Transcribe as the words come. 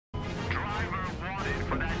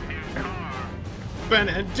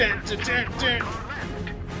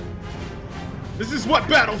This is what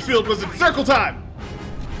Battlefield was in circle time!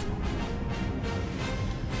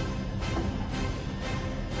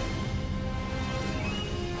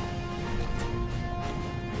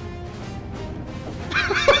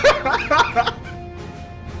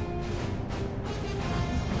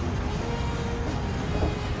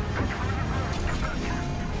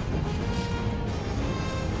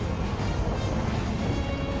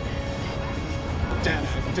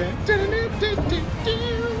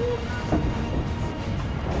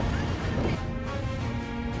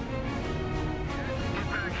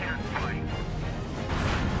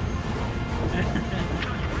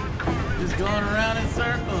 Just going around in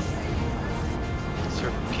circles.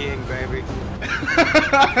 Circle King, baby.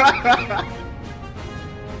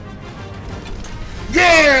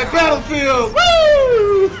 Yeah, Battlefield!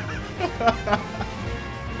 Woo!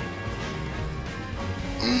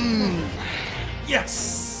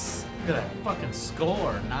 Yes! Look at that fucking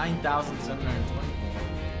score, 9,724.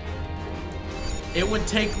 It would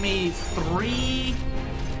take me 3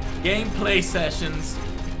 gameplay sessions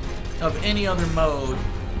of any other mode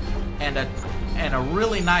and a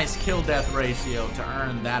really nice kill-death ratio to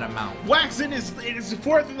earn that amount. Waxxon is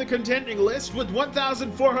 4th in the contending list with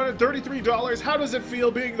 $1,433. How does it feel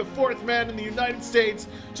being the 4th man in the United States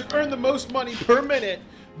to earn the most money per minute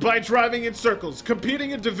by driving in circles,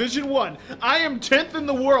 competing in Division 1? I am 10th in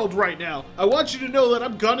the world right now. I want you to know that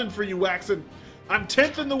I'm gunning for you, Waxxon. I'm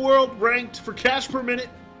 10th in the world ranked for cash per minute.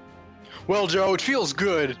 Well, Joe, it feels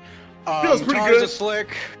good. Feels pretty cars good. are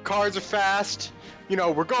slick, cars are fast. You know,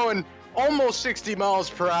 we're going almost 60 miles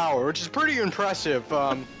per hour, which is pretty impressive.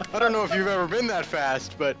 I don't know if you've ever been that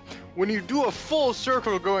fast, but when you do a full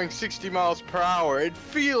circle going 60 miles per hour, it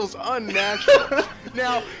feels unnatural.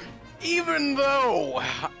 Now, even though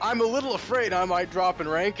I'm a little afraid I might drop in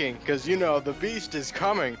ranking, because, you know, the beast is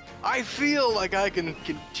coming, I feel like I can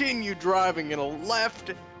continue driving in a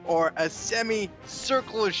left or a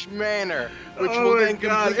semi-circle-ish manner, which will then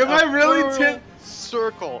complete am I really a 10th?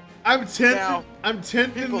 Circle. I'm 10th. Now, I'm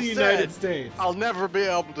 10th in the United States. I'll never be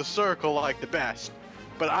able to circle like the best,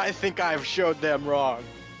 but I think I've showed them wrong.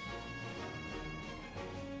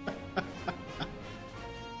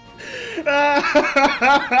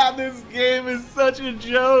 This game is such a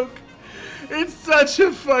joke. It's such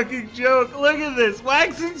a fucking joke. Look at this.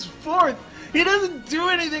 Waxxon's 4th. He doesn't do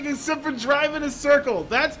anything except for drive in a circle.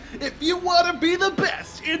 That's if you want to be the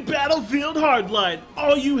best in Battlefield Hardline,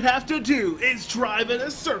 all you have to do is drive in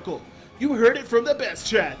a circle. You heard it from the best,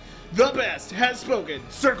 chat. The best has spoken.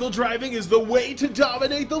 Circle driving is the way to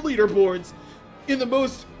dominate the leaderboards in the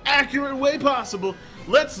most accurate way possible.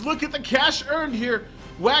 Let's look at the cash earned here.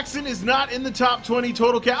 Waxxon is not in the top 20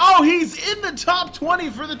 total cash. Oh, he's in the top 20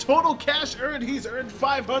 for the total cash earned. He's earned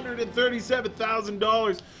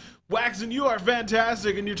 $537,000. Waxxon, you are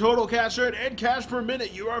fantastic in your total cash earned and cash per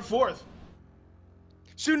minute. You are 4th.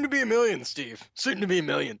 Soon to be a million, Steve. Soon to be a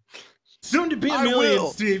million. Soon to be a million,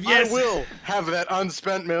 Steve. Yes. I will have that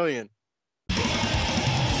unspent million.